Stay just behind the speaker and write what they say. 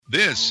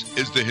This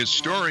is the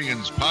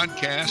Historians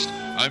Podcast.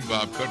 I'm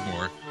Bob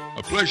Cudmore.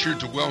 A pleasure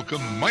to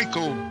welcome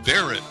Michael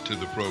Barrett to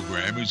the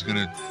program, who's going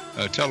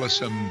to tell us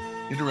some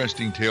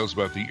interesting tales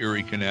about the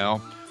Erie Canal.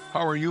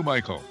 How are you,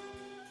 Michael?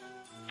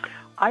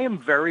 I am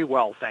very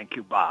well, thank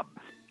you, Bob.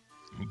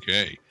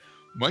 Okay.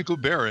 Michael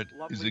Barrett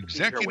is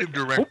Executive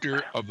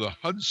Director of the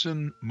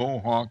Hudson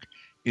Mohawk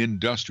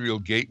Industrial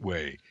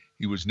Gateway.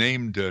 He was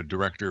named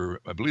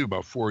director, I believe,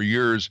 about 4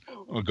 years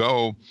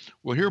ago.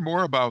 We'll hear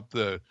more about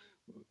the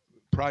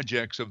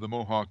projects of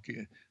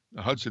the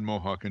Hudson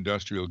Mohawk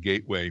Industrial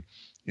Gateway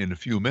in a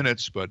few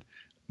minutes, but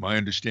my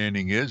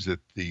understanding is that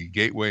the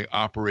Gateway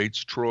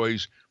operates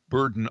Troy's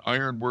Burden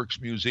Iron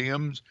Works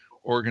museums,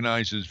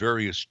 organizes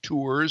various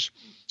tours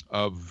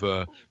of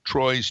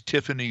Troy's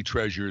Tiffany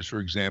treasures, for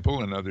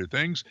example, and other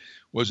things,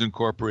 was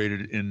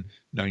incorporated in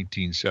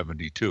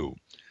 1972.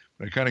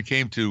 I kind of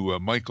came to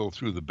Michael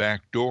through the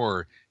back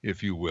door,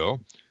 if you will.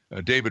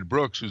 David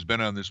Brooks, who's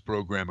been on this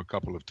program a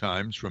couple of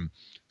times from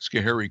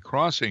Schoharie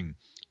Crossing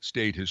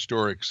State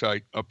Historic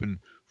Site up in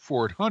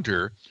Fort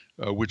Hunter,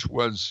 which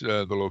was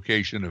the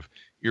location of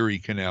Erie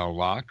Canal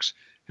locks,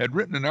 had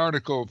written an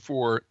article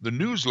for the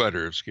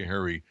newsletter of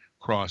Schoharie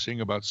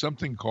Crossing about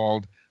something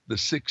called the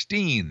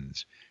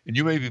Sixteens. And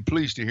you may be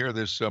pleased to hear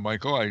this,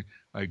 Michael.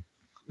 I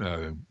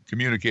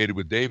communicated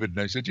with David, and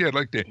I said, I'd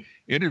like to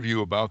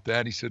interview about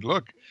that. He said,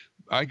 look,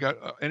 I got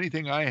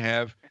anything I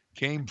have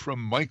came from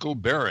Michael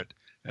Barrett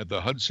at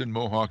the Hudson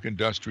Mohawk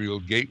Industrial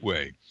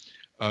Gateway.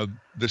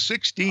 The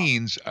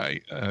Sixteens, I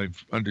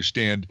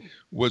understand,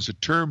 was a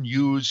term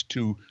used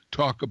to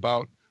talk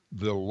about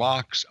the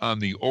locks on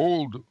the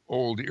old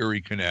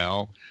Erie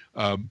Canal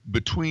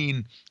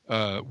between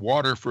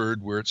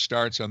Waterford, where it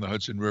starts on the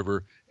Hudson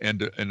River,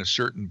 and a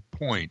certain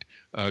point.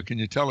 Can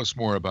you tell us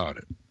more about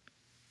it?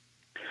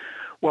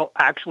 Well,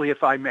 actually,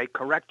 if I may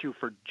correct you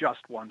for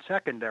just 1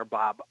 second there,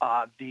 Bob,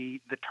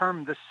 the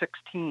term the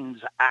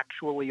Sixteens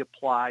actually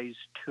applies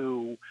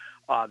to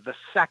the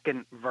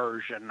second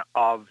version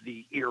of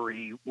the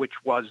Erie, which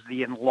was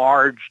the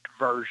enlarged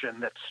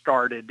version that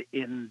started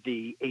in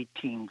the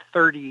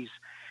 1830s.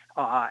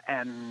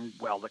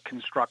 The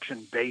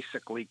construction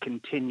basically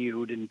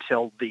continued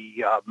until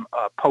the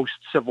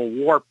post-Civil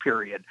War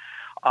period.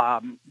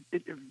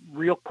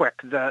 Real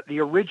quick, the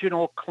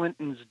original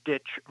Clinton's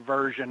Ditch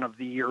version of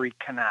the Erie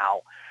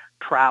Canal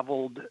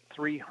traveled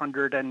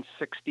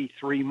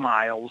 363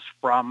 miles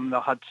from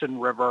the Hudson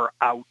River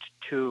out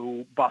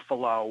to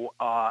Buffalo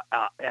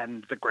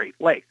and the Great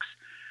Lakes.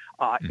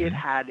 It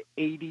had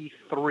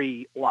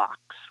 83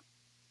 locks.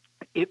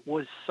 It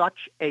was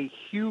such a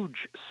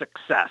huge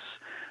success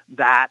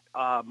that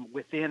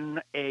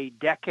within a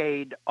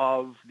decade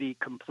of the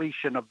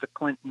completion of the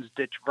Clinton's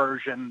Ditch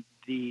version,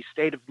 the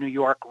state of New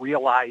York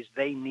realized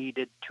they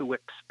needed to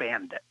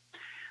expand it.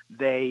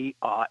 They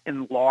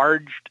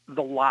enlarged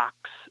the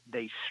locks.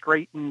 They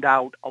straightened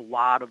out a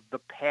lot of the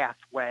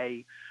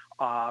pathway.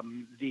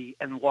 The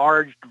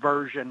enlarged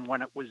version,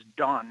 when it was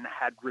done,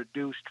 had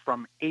reduced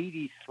from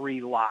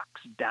 83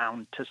 locks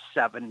down to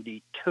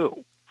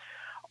 72.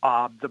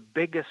 The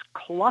biggest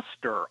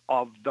cluster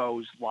of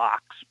those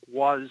locks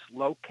was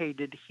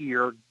located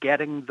here,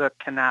 getting the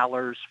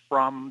canalers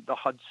from the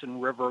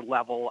Hudson River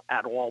level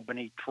at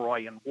Albany,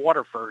 Troy, and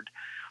Waterford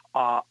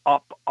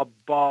up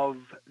above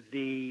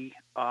the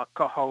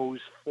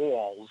Cohoes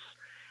Falls.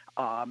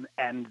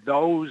 And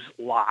those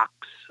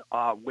locks,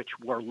 which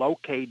were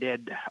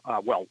located,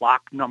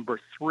 lock number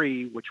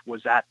 3, which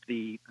was at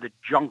the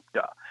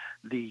Juncta,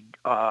 the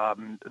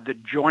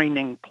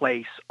joining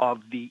place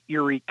of the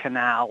Erie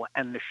Canal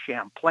and the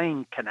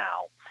Champlain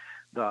Canal.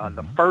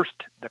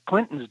 The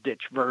Clinton's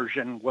Ditch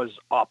version was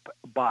up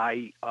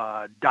by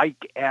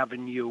Dyke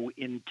Avenue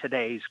in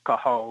today's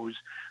Cohoes.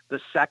 The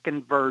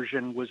second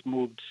version was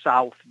moved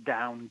south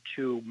down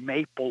to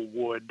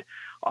Maplewood.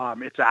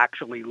 It's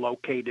actually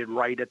located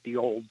right at the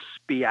old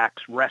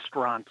Spiak's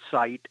restaurant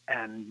site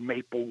and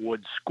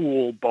Maplewood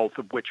School, both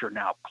of which are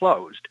now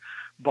closed.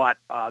 But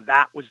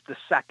that was the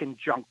second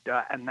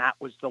Juncta, and that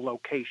was the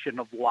location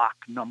of lock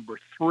number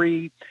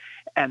 3.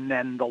 And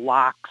then the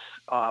locks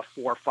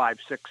 4, 5,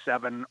 6,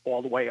 7,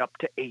 all the way up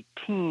to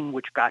 18,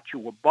 which got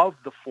you above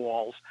the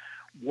falls,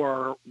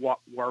 were what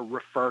were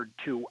referred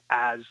to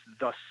as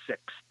the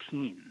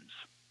Sixteens.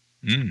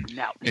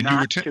 Now, and you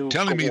were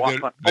telling me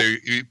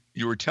that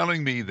you were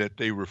telling me that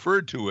they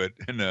referred to it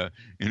in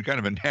kind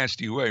of a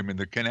nasty way. I mean,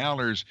 the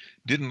canalers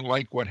didn't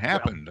like what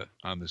happened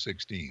on the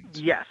Sixteens.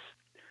 Yes.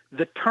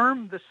 The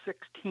term the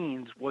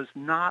Sixteens was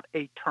not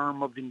a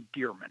term of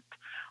endearment.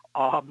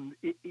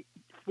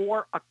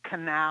 For a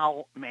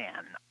canal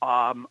man,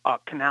 a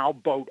canal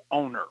boat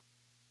owner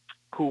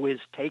who is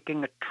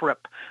taking a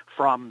trip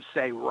from,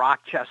 say,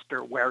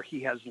 Rochester, where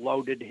he has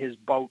loaded his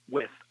boat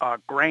with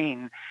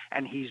grain,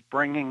 and he's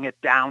bringing it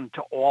down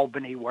to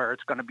Albany, where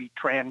it's going to be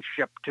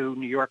transshipped to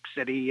New York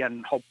City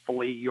and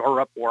hopefully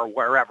Europe or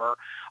wherever.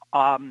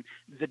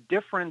 The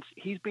difference,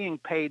 he's being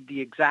paid the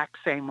exact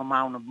same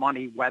amount of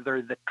money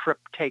whether the trip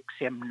takes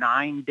him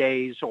 9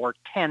 days or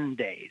 10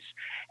 days.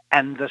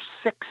 And the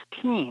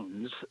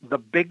Sixteens, the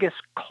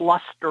biggest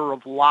cluster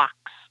of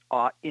locks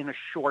in a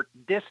short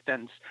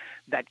distance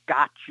that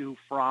got you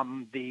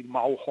from the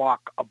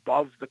Mohawk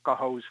above the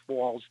Cohoes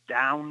Falls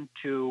down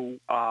to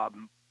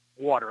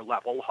water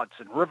level,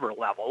 Hudson River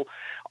level,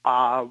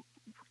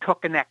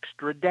 took an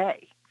extra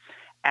day.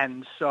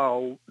 And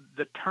so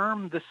the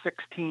term the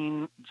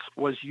 16s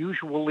was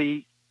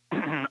usually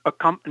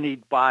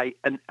accompanied by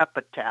an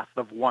epitaph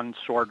of one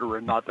sort or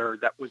another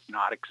that was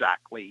not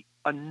exactly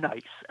a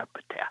nice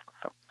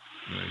epitaph.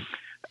 Right.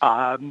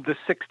 The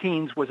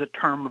 16s was a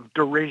term of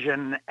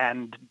derision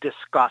and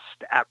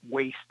disgust at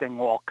wasting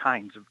all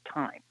kinds of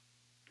time.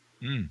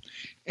 Mm.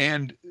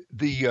 And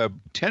the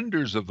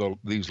tenders of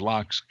these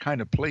locks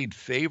kind of played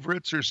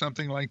favorites or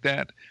something like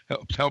that?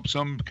 Help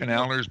some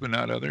canalers, but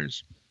not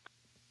others?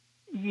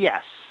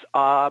 Yes.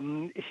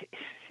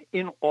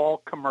 In all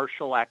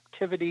commercial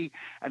activity,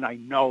 and I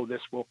know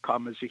this will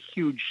come as a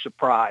huge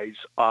surprise,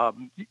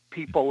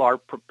 people are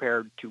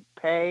prepared to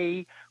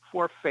pay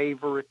for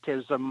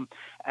favoritism.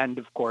 And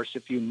of course,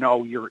 if you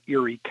know your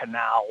Erie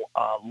Canal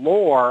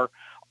lore,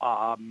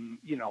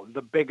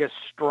 the biggest,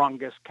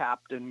 strongest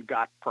captain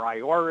got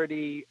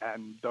priority,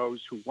 and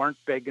those who weren't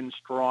big and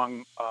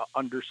strong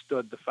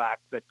understood the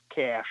fact that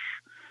cash,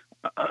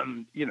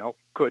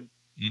 could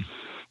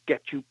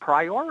get you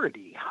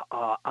priority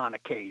on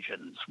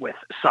occasions with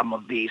some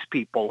of these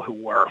people who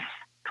were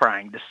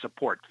trying to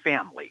support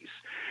families.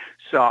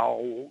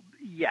 So,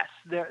 yes,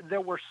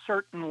 there were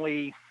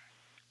certainly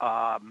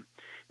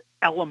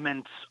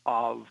elements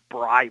of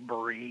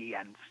bribery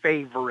and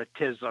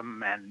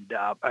favoritism and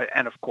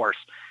of course,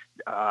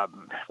 not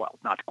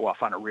to go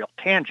off on a real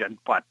tangent,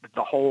 but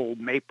the whole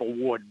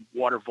Maplewood,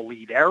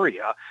 Watervliet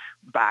area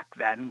back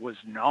then was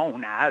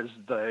known as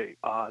the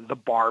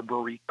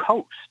Barbary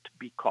Coast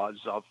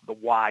because of the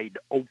wide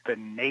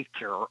open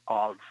nature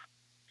of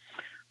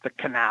the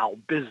canal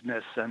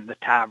business and the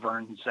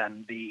taverns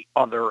and the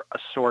other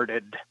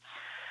assorted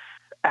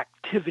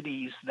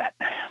activities that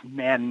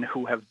men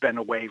who have been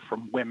away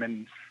from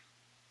women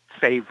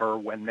favor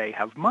when they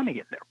have money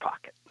in their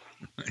pocket.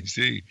 I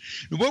see.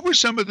 What were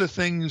some of the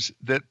things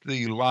that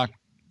the lock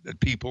that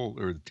people,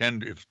 or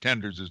if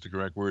tenders is the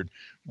correct word,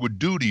 would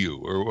do to you,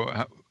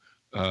 or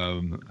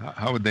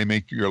how would they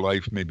make your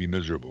life maybe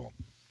miserable?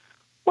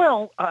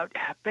 Well,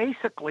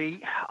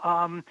 basically,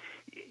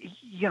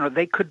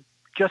 they could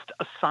just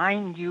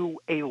assign you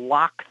a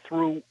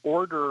lock-through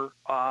order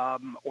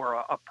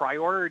or a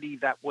priority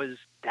that was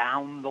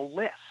down the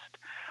list.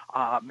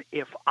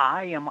 If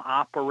I am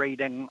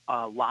operating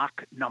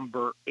lock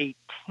number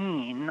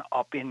 18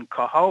 up in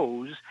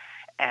Cohoes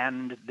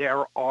and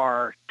there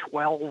are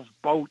 12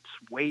 boats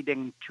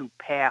waiting to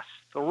pass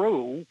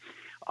through,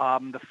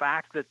 the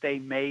fact that they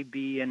may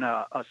be in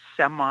a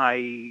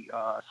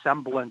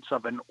semblance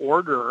of an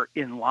order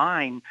in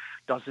line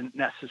doesn't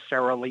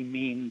necessarily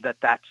mean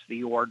that that's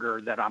the order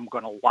that I'm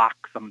going to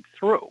lock them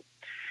through.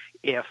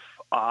 If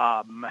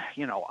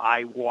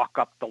I walk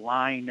up the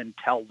line and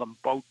tell them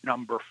boat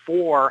number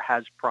 4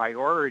 has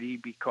priority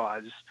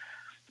because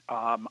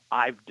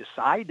I've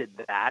decided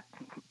that,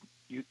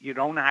 you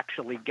don't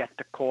actually get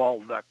to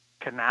call the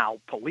canal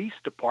police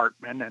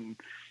department, and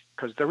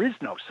because there is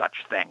no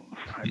such thing.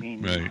 I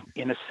mean, Right.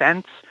 In a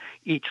sense,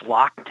 each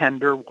lock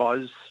tender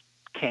was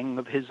king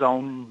of his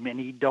own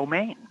mini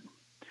domain.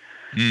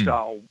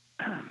 So,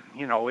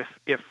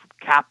 if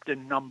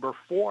captain number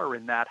 4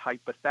 in that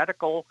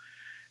hypothetical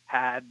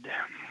had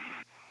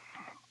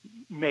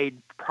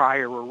made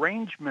prior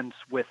arrangements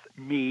with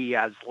me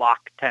as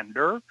lock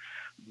tender,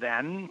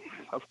 then,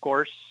 of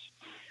course,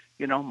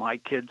 my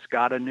kids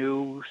got a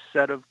new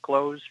set of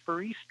clothes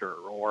for Easter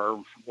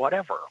or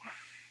whatever.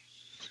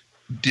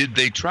 Did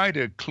they try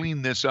to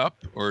clean this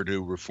up or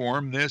to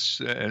reform this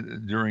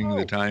during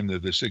the time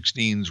that the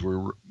 16s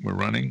were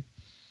running?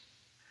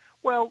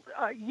 Well,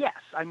 yes.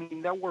 I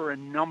mean, there were a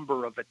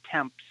number of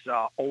attempts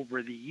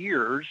over the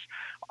years,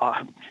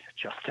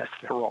 just as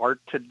there are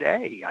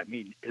today. I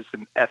mean,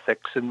 isn't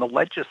ethics in the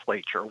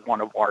legislature one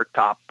of our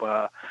top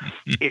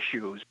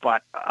issues?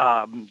 But,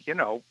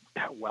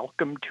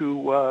 welcome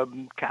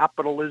to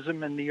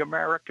capitalism in the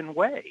American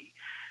way.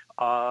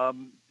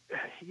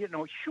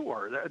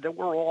 Sure, there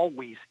were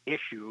always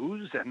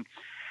issues, and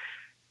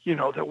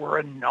there were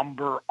a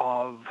number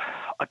of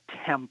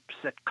attempts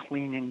at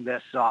cleaning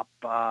this up,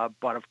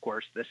 but of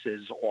course this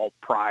is all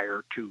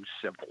prior to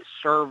civil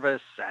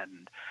service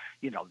and,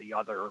 the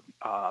other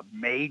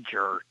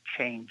major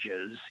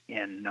changes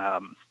in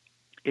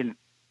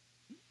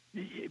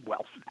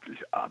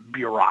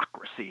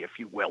bureaucracy, if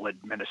you will,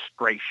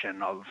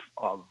 administration of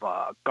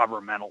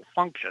governmental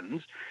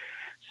functions.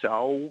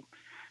 So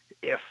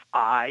if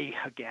I,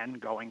 again,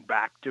 going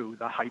back to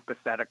the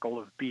hypothetical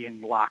of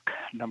being lock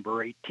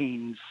number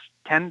 18's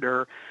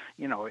tender,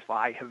 if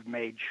I have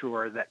made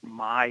sure that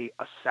my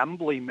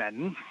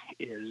assemblyman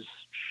is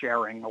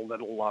sharing a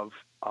little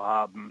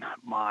of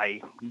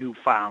my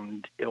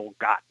newfound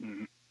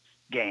ill-gotten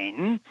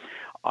gain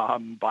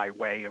by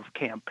way of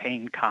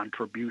campaign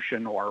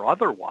contribution or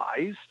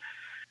otherwise,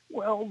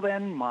 well,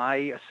 then my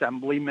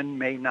assemblyman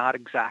may not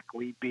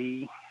exactly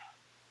be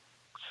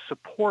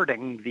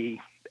supporting the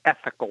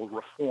ethical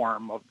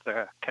reform of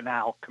the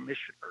canal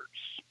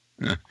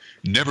commissioners.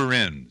 Never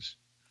ends.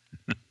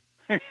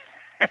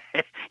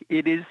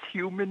 It is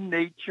human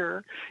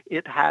nature.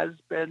 It has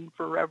been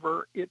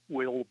forever. It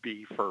will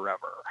be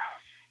forever.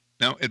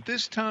 Now, at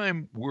this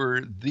time,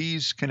 were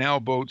these canal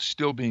boats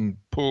still being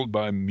pulled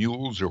by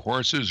mules or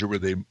horses, or were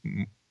they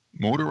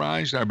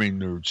motorized? I mean,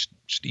 they're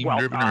steam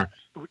driven, or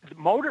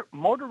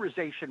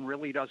motorization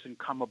really doesn't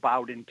come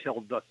about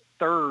until the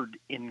third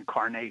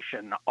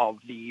incarnation of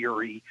the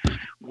Erie,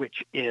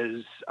 which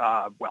is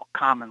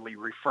commonly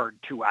referred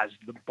to as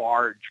the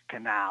barge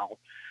canal.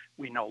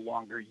 We no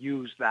longer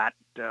use that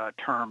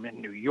term in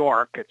New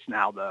York. It's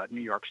now the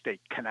New York State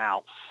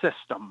Canal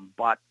System.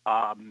 But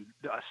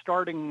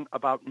starting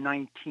about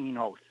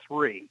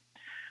 1903,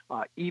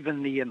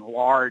 even the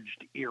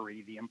enlarged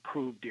Erie, the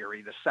improved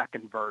Erie, the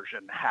second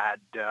version,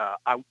 had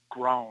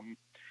outgrown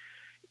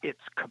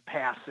its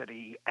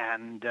capacity,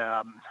 and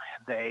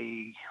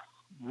they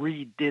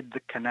redid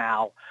the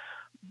canal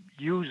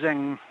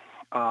using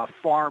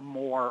far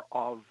more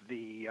of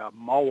the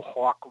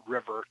Mohawk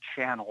River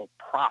channel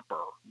proper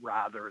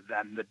rather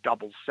than the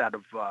double set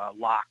of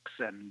locks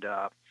and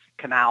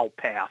canal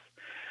path.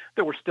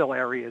 There were still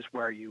areas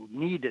where you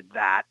needed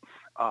that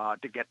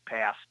to get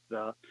past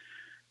the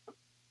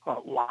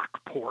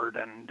Lockport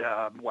and,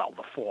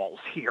 the falls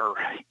here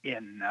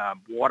in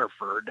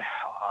Waterford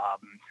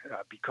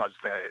because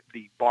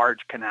the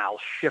barge canal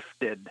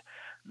shifted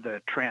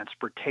the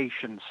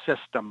transportation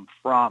system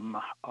from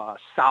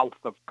south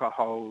of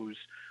Cohoes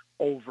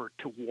over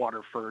to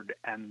Waterford,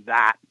 and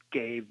that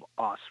gave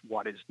us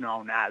what is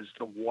known as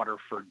the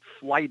Waterford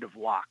Flight of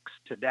Locks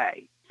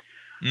today,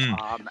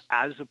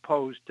 as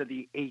opposed to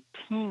the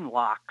 18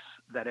 locks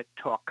that it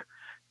took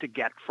to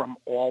get from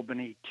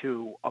Albany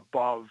to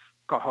above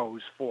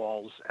Cohoes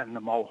Falls and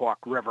the Mohawk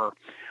River.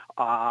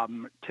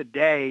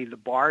 Today, the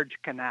barge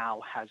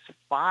canal has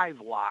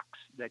 5 locks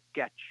that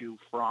get you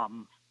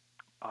from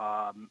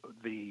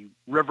the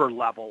river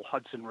level,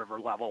 Hudson River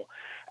level,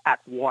 at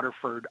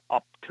Waterford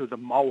up to the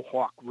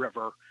Mohawk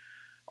River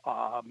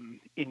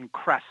in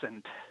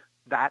Crescent.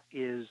 That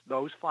is,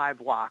 those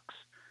 5 locks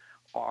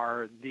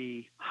are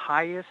the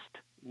highest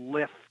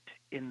lift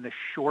in the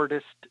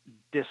shortest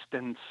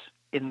distance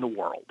in the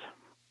world.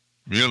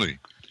 Really?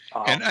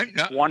 And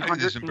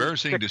it's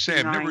embarrassing to say,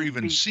 I've never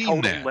even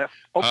seen that. Lift.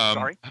 Oh,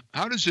 sorry.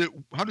 How does it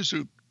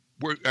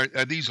work?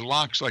 Are these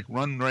locks like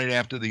run right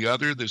after the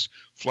other? This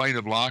flight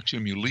of locks,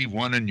 and you leave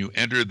one and you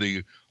enter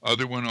the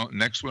other one,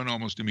 next one,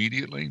 almost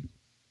immediately?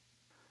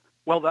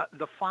 Well,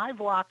 the 5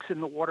 locks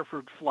in the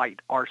Waterford Flight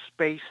are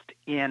spaced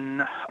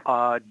in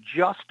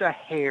just a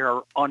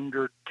hair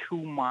under 2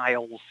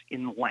 miles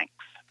in length.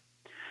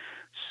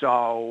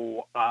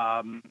 So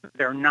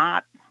they're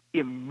not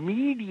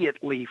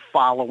immediately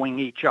following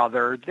each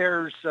other.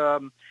 There's, I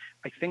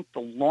think the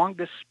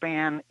longest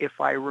span, if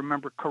I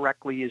remember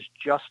correctly, is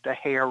just a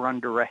hair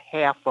under a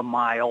half a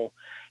mile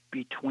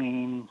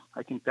between,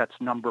 I think that's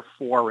number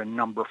 4 and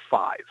number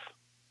 5.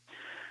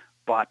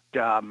 But,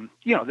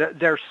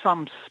 there's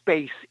some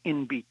space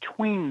in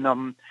between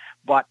them,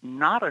 but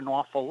not an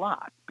awful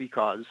lot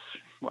because,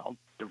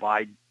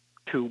 divide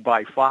 2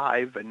 by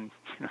 5 and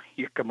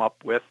you come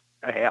up with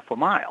a half a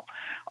mile.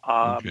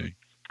 Okay.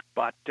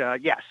 But,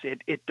 yes,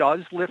 it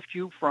does lift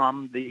you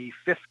from the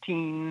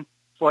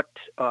 15-foot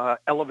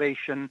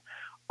elevation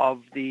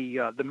of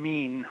the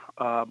mean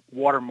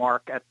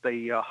watermark at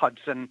the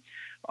Hudson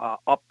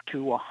up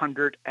to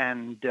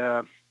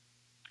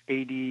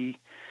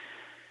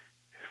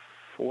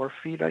 184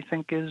 feet, I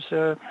think, is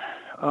the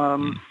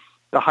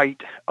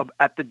height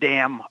at the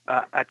dam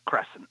at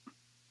Crescent.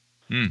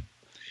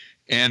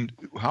 And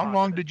how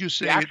long did you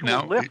say the it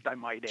now? The lift, I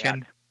might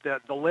add.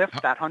 The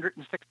lift, that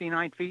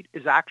 169 feet,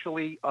 is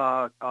actually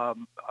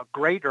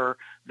greater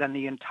than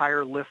the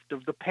entire lift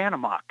of the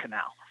Panama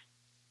Canal.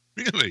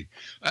 Really?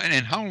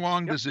 And how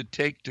long does it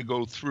take to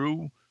go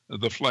through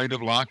the flight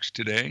of locks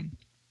today?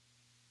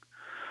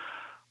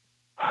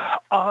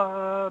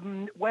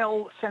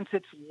 Well, since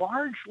it's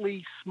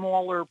largely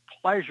smaller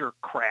pleasure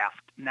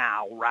craft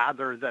now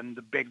rather than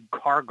the big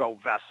cargo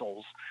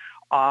vessels,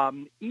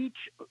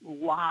 each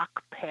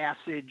lock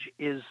passage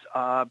is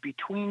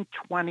between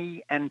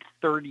 20 and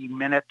 30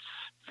 minutes.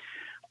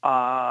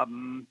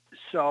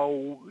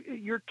 So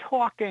you're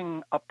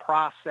talking a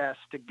process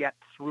to get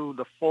through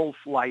the full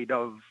flight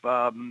of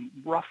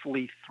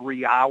roughly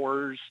 3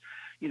 hours,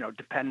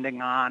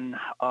 depending on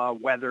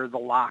whether the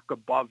lock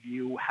above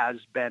you has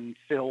been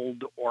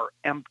filled or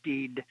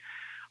emptied.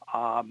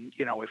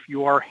 If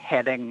you're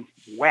heading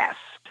west,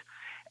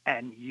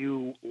 and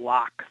you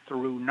lock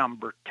through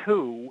number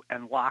 2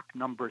 and lock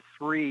number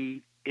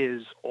 3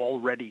 is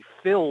already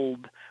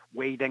filled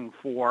waiting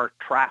for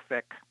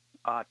traffic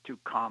to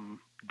come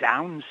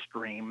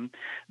downstream,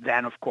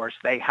 then of course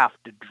they have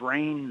to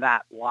drain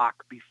that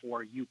lock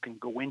before you can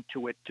go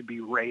into it to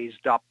be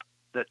raised up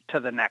to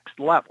the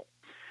next level.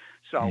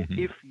 So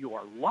if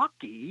you're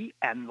lucky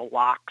and the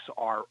locks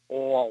are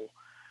all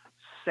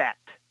set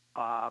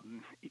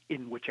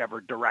in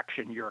whichever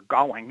direction you're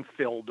going,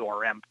 filled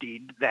or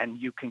emptied, then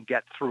you can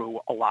get through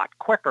a lot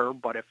quicker.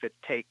 But if it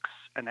takes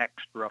an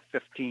extra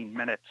 15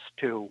 minutes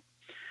to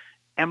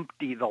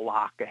empty the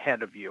lock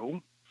ahead of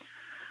you,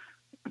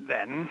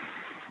 then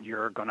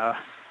you're going to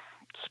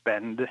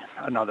spend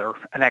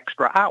an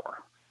extra hour.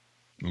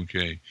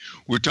 Okay.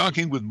 We're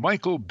talking with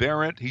Michael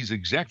Barrett. He's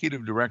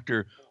executive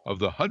director of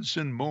the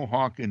Hudson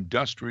Mohawk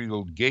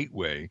Industrial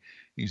Gateway.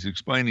 He's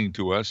explaining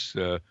to us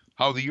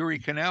how the Erie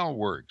Canal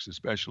works,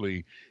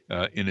 especially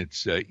in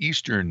its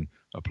eastern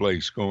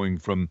place, going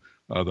from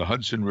the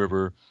Hudson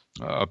River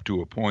up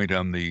to a point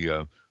on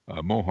the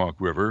Mohawk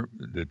River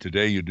that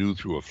today you do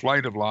through a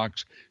flight of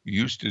locks.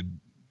 You used to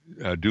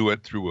do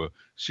it through a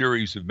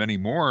series of many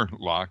more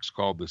locks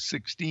called the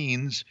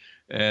 16s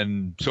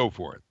and so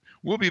forth.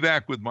 We'll be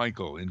back with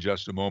Michael in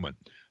just a moment.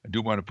 I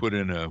do want to put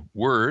in a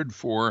word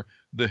for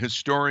the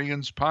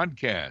Historians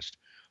Podcast.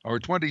 Our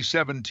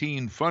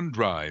 2017 fund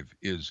drive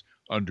is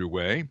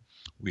underway.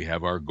 We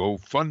have our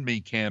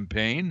GoFundMe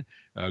campaign.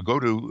 Go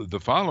to the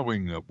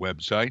following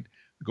website,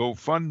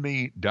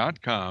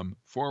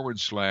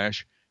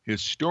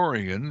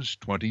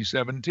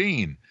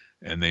 gofundme.com/historians2017.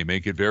 And they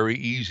make it very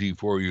easy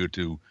for you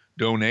to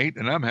donate.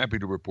 And I'm happy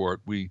to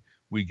report we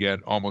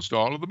get almost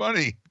all of the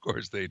money. Of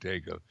course, they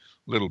take a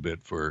little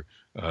bit for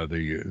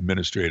the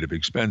administrative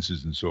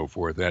expenses and so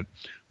forth at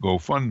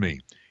GoFundMe.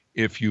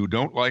 If you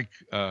don't like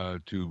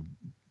to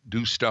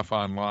do stuff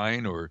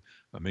online or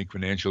make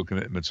financial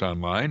commitments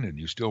online, and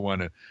you still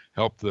want to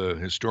help the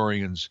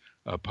Historians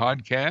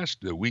podcast,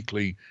 the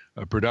weekly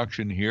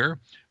production here,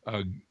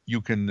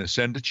 you can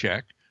send a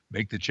check,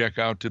 make the check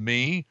out to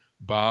me,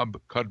 Bob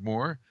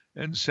Cudmore,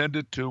 and send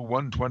it to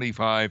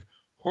 125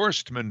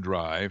 Horstman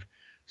Drive,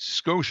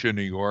 Scotia,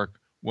 New York,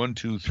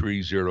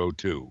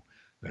 12302.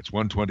 That's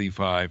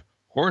 125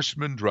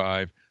 Horstman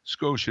Drive,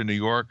 Scotia, New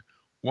York,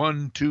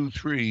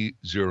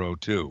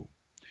 12302.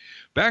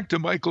 Back to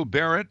Michael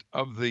Barrett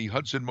of the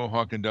Hudson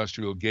Mohawk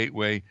Industrial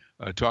Gateway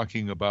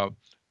talking about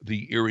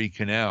the Erie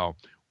Canal.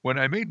 When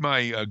I made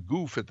my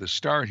goof at the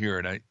start here,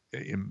 and I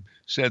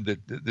said that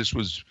this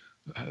was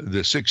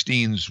the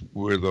 16s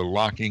were the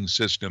locking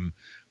system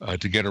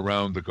to get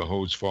around the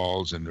Cohoes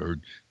Falls or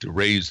to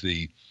raise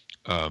the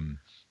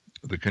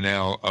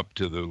canal up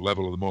to the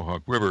level of the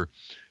Mohawk River.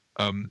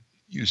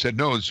 You said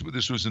no.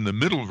 This was in the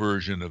middle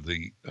version of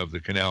the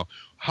canal.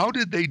 How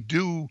did they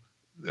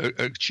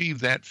achieve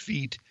that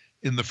feat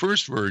in the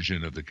first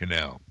version of the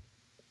canal?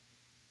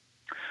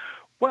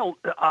 Well,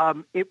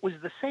 it was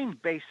the same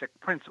basic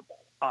principle,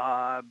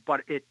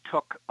 but it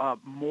took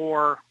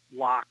more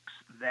locks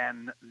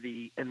than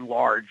the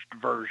enlarged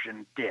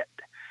version did.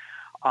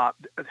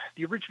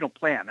 The original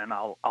plan, and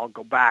I'll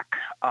go back.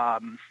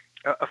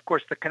 Of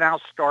course, the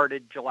canal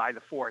started July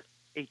the 4th,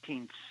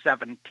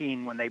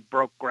 1817, when they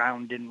broke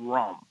ground in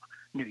Rome,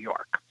 New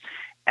York,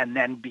 and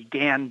then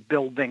began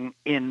building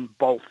in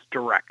both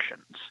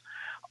directions.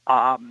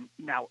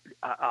 Now,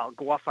 I'll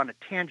go off on a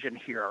tangent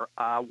here.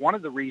 One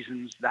of the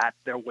reasons that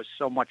there was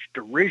so much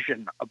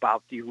derision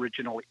about the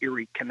original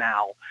Erie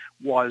Canal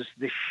was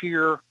the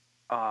sheer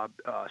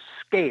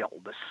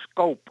scale, the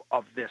scope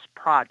of this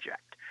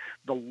project.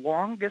 The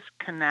longest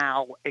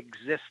canal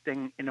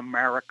existing in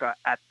America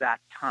at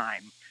that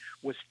time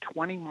was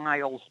 20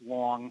 miles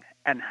long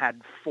and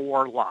had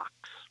 4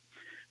 locks.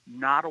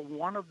 Not a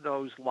one of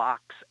those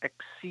locks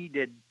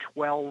exceeded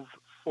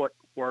 12-foot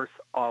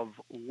worth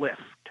of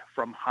lift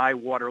from high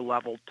water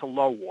level to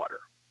low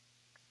water.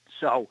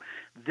 So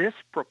this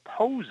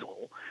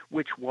proposal,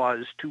 which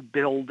was to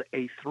build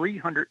a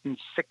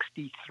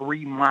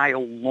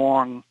 363-mile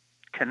long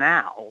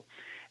canal,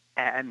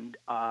 and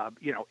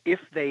if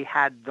they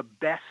had the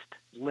best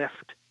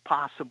lift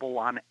possible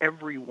on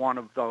every one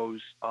of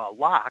those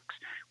locks,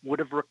 would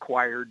have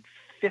required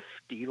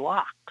 50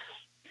 locks.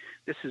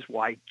 This is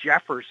why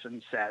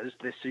Jefferson says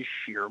this is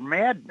sheer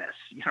madness.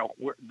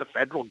 The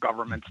federal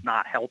government's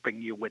not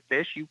helping you with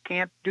this. You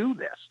can't do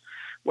this.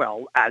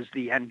 Well, as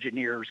the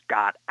engineers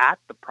got at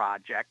the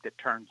project, it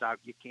turns out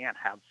you can't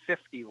have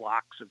 50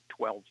 locks of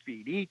 12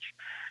 feet each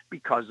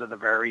because of the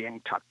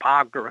varying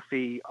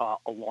topography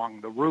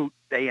along the route.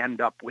 They end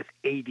up with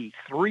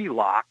 83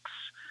 locks,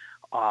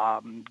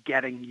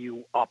 getting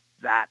you up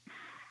that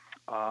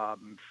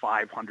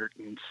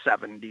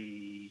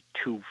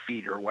 572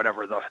 feet or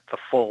whatever the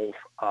full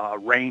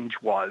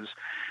range was.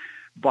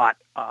 But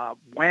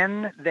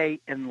when they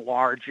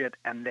enlarge it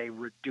and they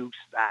reduce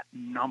that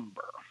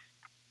number,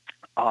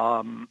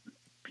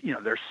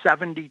 there's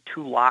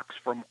 72 locks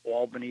from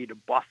Albany to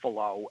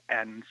Buffalo,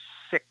 and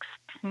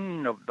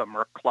 16 of them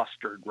are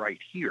clustered right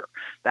here.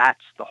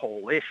 That's the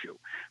whole issue.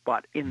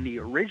 But in the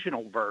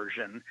original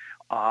version,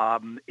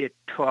 it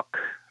took,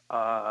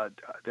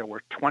 there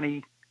were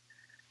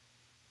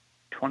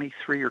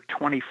 23 or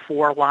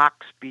 24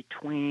 locks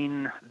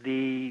between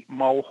the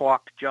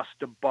Mohawk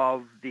just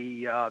above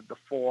the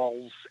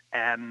falls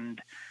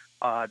and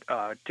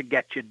to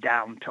get you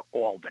down to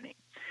Albany.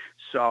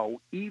 So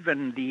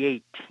even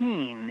the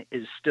 18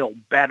 is still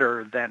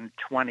better than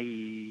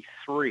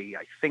 23,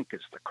 I think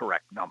is the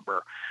correct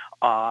number.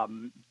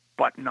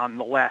 but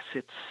nonetheless,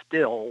 it's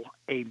still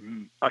a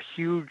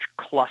huge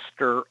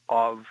cluster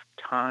of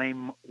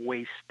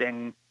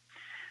time-wasting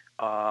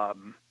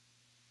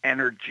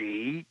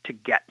energy to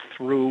get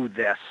through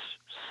this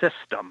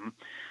system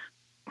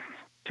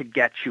to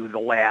get you the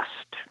last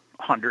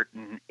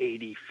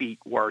 180 feet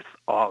worth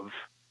of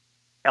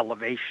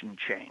elevation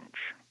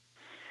change.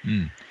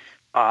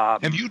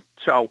 Have you?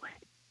 So,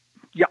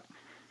 yeah. I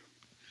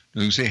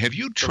was going to say, have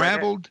you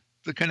traveled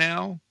the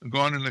canal,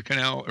 gone in the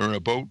canal, or a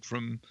boat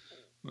from,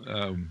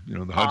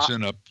 the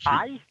Hudson up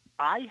through?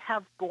 I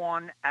have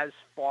gone as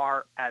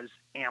far as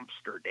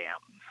Amsterdam.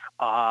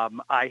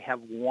 I have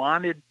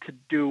wanted to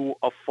do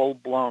a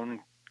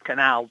full-blown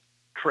canal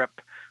trip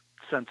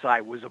since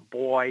I was a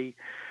boy.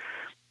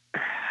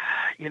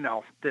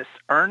 This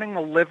earning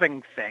a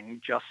living thing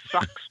just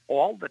sucks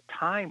all the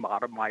time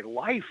out of my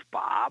life,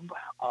 Bob.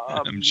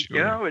 I'm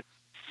sure.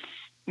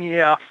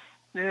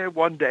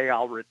 One day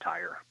I'll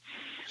retire.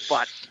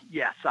 But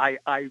yes,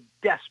 I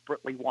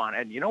desperately want,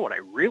 and you know what I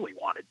really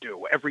want to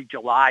do? Every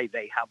July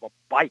they have a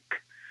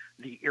bike,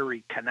 the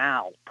Erie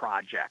Canal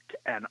project,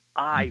 and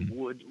I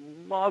would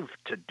love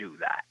to do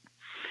that.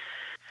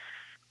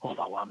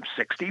 Although I'm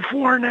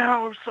 64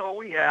 now,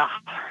 so yeah.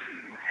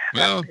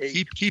 Well,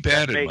 keep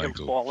at it, may Michael.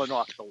 have fallen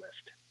off the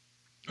list.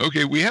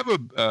 Okay, we have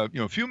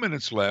a few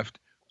minutes left.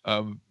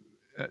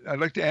 I'd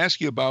like to ask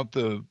you about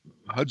the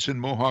Hudson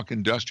Mohawk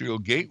Industrial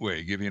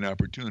Gateway. Give you an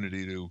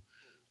opportunity to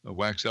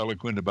wax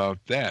eloquent about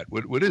that.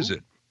 What is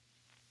it?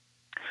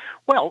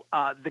 Well,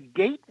 the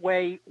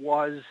Gateway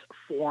was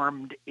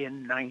formed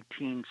in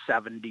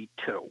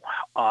 1972.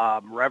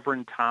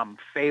 Reverend Tom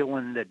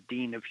Phelan, the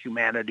Dean of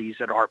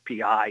Humanities at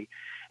RPI,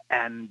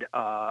 and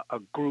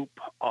a group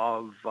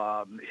of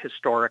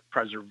historic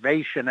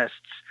preservationists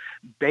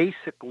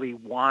basically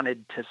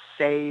wanted to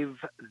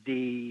save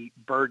the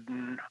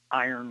Burden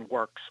Iron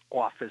Works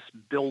office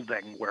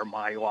building where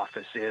my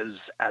office is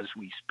as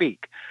we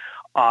speak.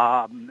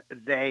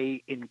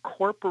 They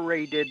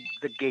incorporated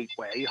the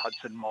Gateway,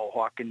 Hudson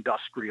Mohawk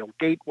Industrial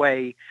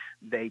Gateway.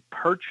 They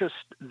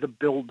purchased the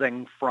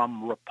building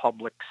from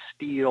Republic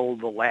Steel,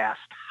 the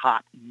last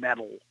hot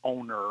metal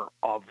owner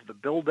of the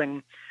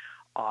building,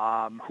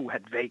 who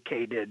had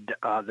vacated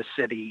the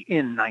city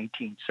in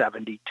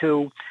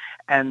 1972.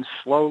 And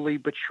slowly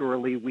but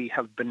surely, we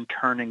have been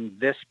turning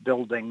this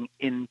building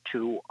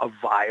into a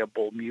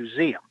viable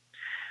museum.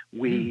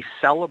 We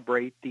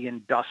celebrate the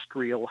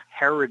industrial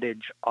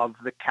heritage of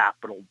the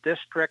Capital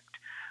District.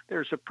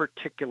 There's a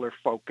particular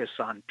focus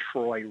on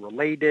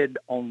Troy-related,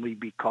 only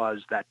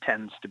because that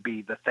tends to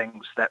be the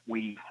things that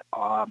we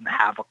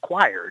have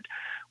acquired.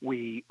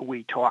 We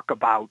talk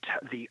about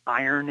the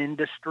iron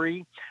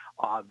industry,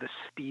 the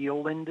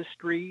steel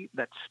industry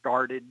that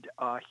started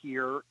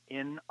here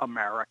in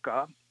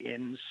America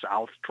in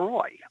South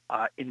Troy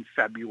in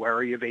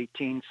February of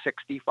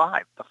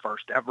 1865, the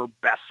first ever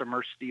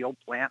Bessemer steel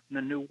plant in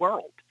the New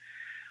World.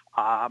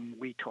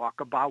 We talk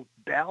about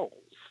bells.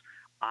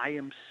 I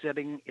am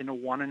sitting in a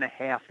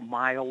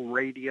 1.5-mile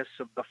radius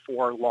of the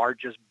 4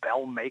 largest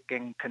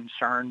bell-making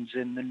concerns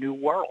in the New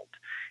World.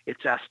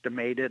 It's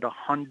estimated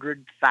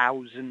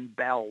 100,000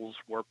 bells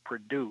were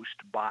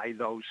produced by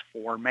those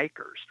 4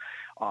 makers.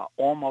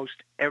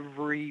 Almost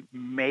every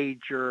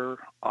major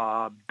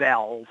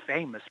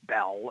famous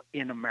bell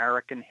in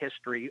American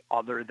history,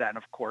 other than,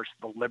 of course,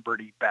 the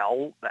Liberty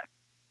Bell, that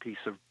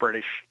piece of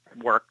British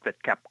work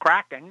that kept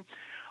cracking,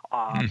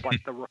 but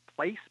the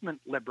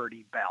replacement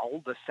Liberty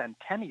Bell, the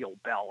Centennial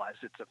Bell as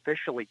it's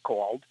officially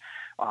called,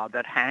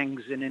 that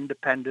hangs in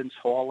Independence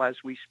Hall as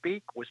we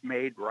speak, was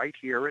made right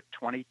here at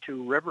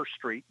 22 River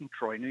Street in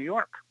Troy, New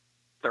York.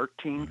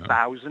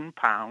 13,000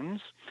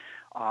 pounds.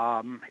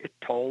 It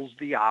tolls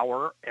the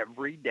hour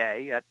every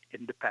day at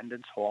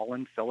Independence Hall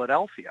in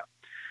Philadelphia.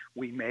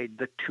 We made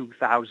the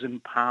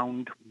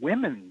 2,000-pound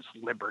women's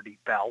Liberty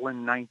Bell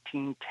in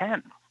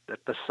 1910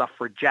 that the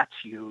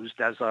suffragettes used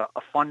as a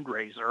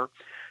fundraiser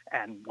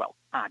and,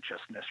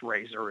 consciousness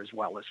raiser as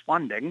well as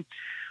funding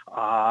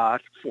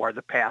for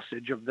the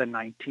passage of the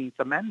 19th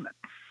Amendment.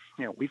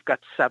 We've got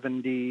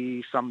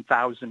 70-some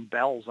thousand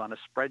bells on a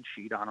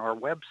spreadsheet on our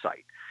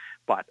website.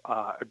 But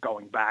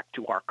going back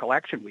to our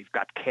collection, we've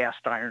got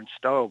cast iron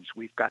stoves,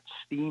 we've got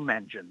steam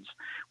engines,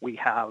 we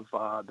have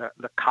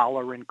the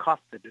collar and cuff,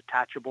 the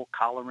detachable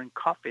collar and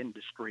cuff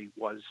industry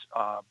was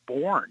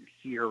born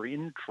here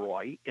in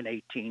Troy in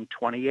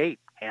 1828,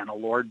 Hannah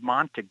Lord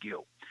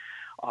Montague.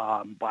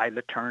 By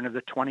the turn of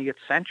the 20th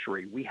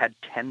century, we had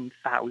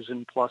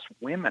 10,000 plus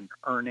women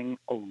earning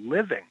a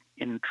living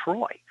in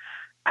Troy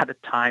at a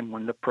time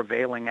when the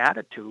prevailing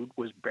attitude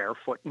was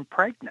barefoot and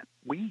pregnant.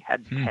 We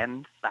had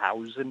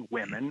 10,000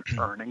 women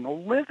earning a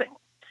living.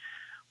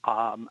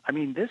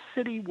 This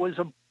city was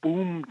a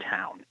boom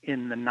town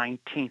in the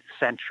 19th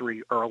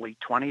century, early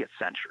 20th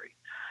century.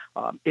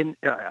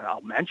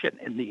 I'll mention,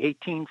 in the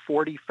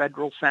 1840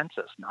 federal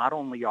census, not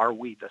only are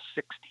we the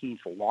 16th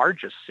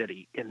largest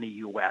city in the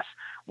U.S.,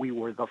 we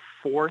were the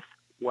 4th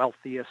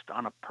wealthiest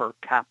on a per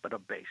capita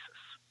basis.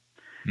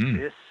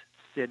 This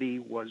city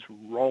was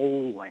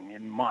rolling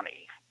in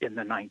money in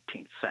the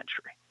 19th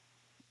century.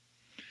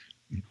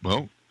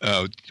 Well,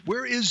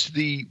 where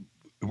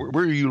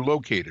are you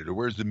located, or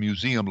where's the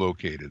museum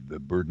located, the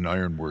Burden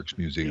Iron Works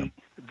Museum?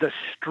 The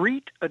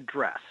street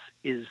address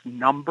is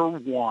number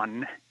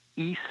 1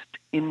 East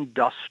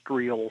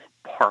Industrial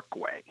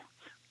Parkway,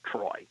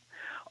 Troy.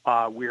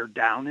 We're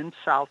down in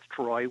South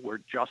Troy.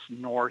 We're just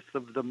north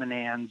of the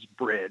Menands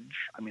Bridge.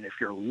 I mean, if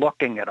you're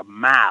looking at a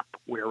map,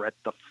 we're at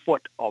the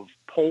foot of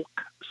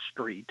Polk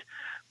Street,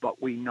 but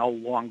we no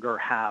longer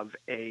have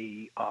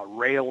a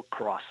rail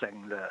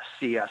crossing. The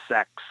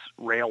CSX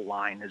rail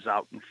line is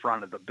out in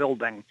front of the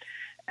building,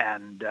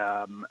 and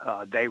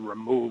they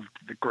removed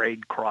the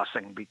grade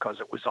crossing because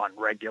it was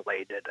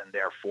unregulated and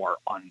therefore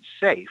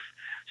unsafe.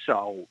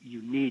 So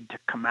you need to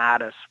come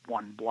at us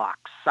 1 block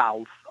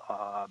south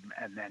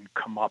and then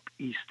come up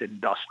East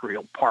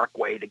Industrial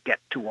Parkway to get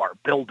to our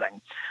building.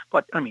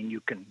 But, I mean,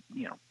 you can,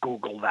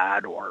 Google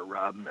that or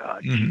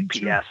GPS.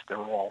 Sure. They're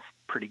all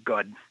pretty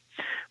good.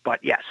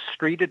 But, yes,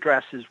 street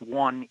address is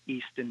 1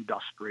 East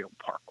Industrial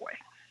Parkway.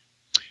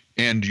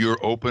 And you're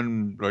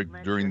open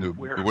during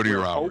what are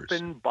your hours? We're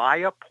open by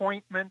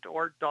appointment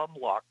or dumb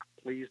luck.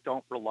 Please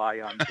don't rely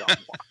on dumb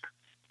luck.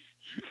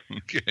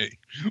 Okay.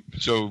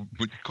 So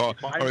call.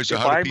 All right. So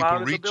how do people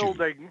reach you?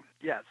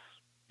 Yes,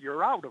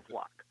 you're out of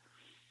luck.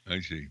 I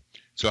see.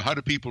 So how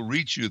do people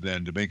reach you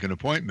then to make an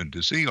appointment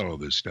to see all of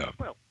this stuff?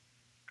 Well,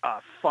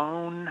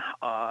 phone,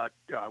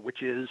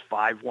 which is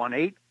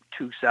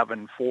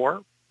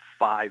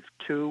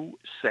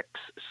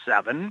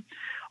 518-274-5267.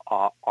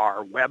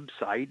 Our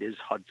website is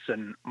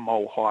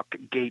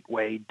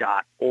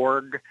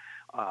HudsonMohawkGateway.org.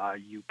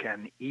 You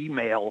can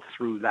email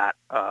through that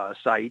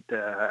site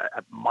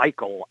at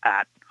Michael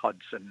at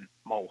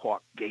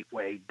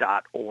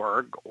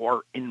HudsonMohawkGateway.org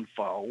or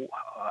info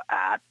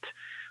at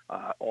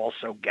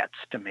also gets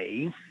to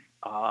me.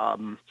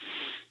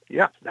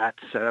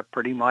 That's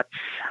pretty much,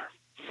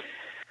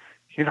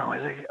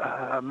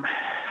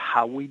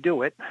 how we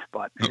do it.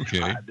 But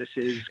okay. This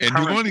is and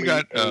you've only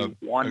got a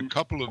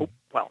couple of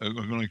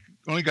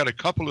only got a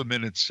couple of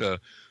minutes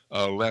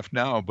left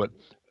now. But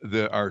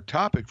our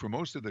topic for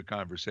most of the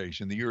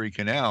conversation, the Erie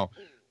Canal,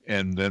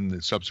 and then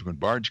the subsequent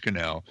barge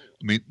canal.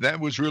 I mean, that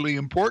was really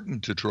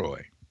important to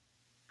Troy.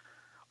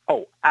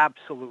 Oh,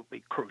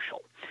 absolutely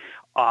crucial.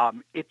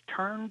 It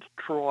turned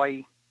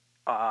Troy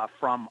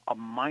from a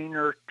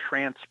minor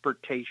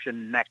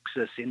transportation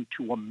nexus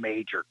into a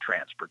major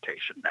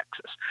transportation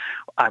nexus.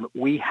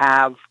 We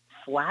have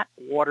flat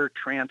water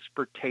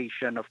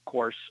transportation, of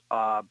course,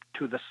 to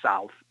the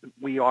south.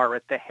 We are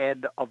at the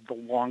head of the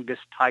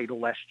longest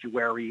tidal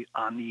estuary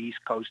on the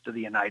east coast of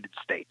the United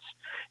States.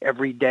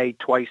 Every day,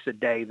 twice a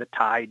day, the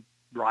tide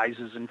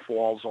rises and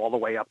falls all the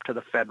way up to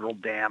the federal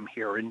dam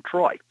here in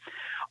Troy.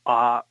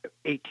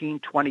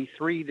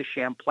 1823, the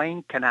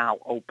Champlain Canal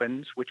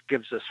opens, which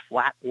gives us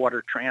flat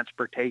water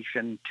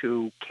transportation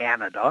to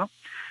Canada.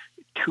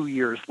 2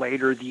 years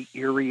later, the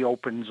Erie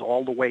opens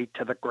all the way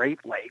to the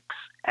Great Lakes.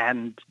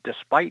 And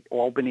despite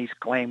Albany's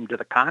claim to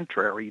the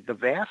contrary, the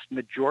vast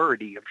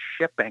majority of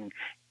shipping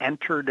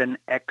entered and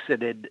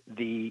exited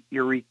the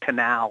Erie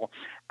Canal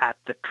at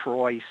the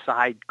Troy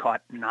side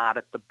cut, not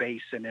at the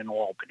basin in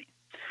Albany.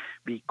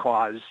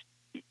 Because,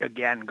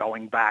 again,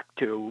 going back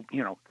to,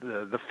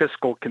 the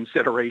fiscal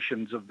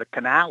considerations of the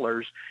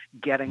canalers,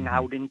 getting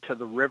out into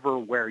the river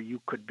where you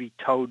could be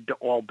towed to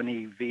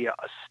Albany via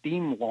a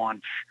steam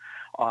launch,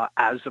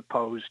 as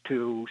opposed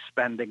to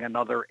spending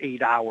another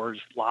 8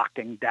 hours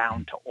locking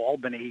down to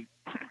Albany.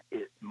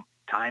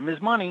 Time is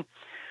money.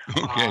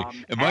 Okay.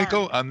 And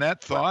Michael, on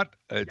that thought,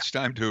 it's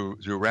time to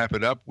wrap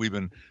it up. We've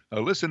been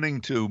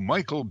listening to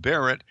Michael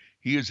Barrett.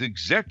 He is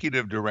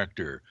Executive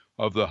Director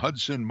of the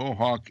Hudson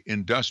Mohawk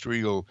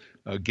Industrial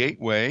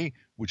Gateway,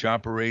 which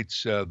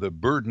operates the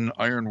Burden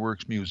Iron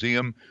Works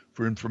Museum.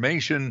 For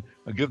information,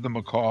 give them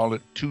a call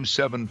at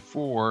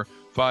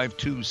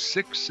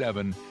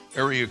 274-5267,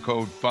 area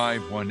code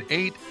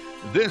 518.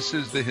 This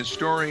is the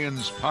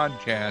Historians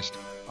Podcast.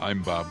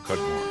 I'm Bob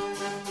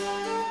Cudmore.